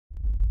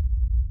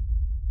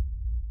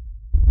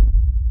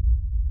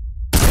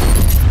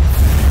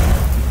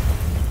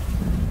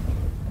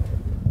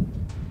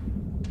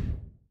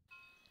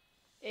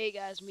Hey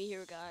guys, me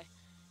Heroieguy,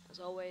 as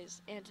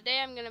always, and today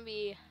I'm going to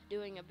be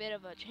doing a bit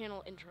of a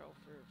channel intro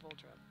for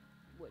Vultra,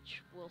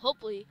 which will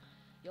hopefully,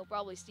 you'll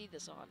probably see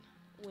this on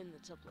when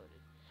it's uploaded.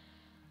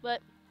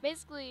 But,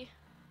 basically,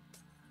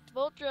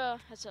 Vultra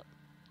has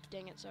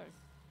dang it, sorry.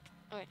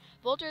 Okay,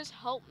 Vultra has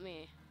helped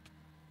me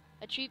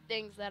achieve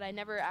things that I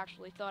never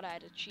actually thought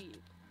I'd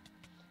achieve.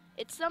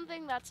 It's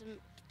something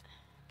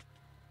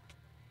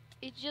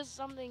it's just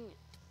something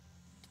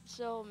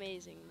so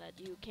amazing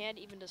that you can't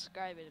even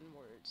describe it in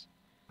words.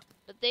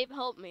 But they've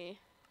helped me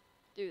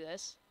through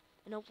this,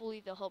 and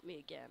hopefully they'll help me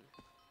again.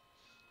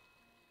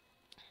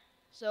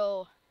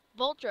 So,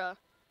 Vultra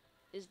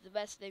is the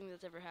best thing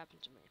that's ever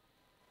happened to me.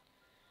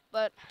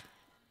 But,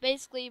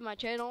 basically, my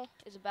channel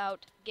is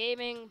about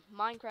gaming,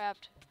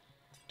 Minecraft,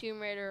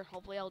 Tomb Raider.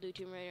 Hopefully I'll do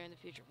Tomb Raider in the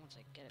future once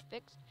I get it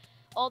fixed.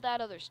 All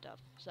that other stuff.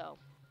 So,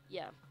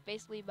 yeah,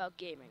 basically about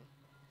gaming.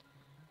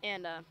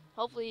 And,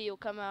 hopefully you'll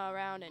come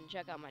around and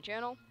check out my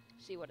channel,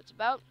 see what it's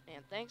about,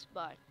 and thanks,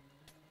 bye.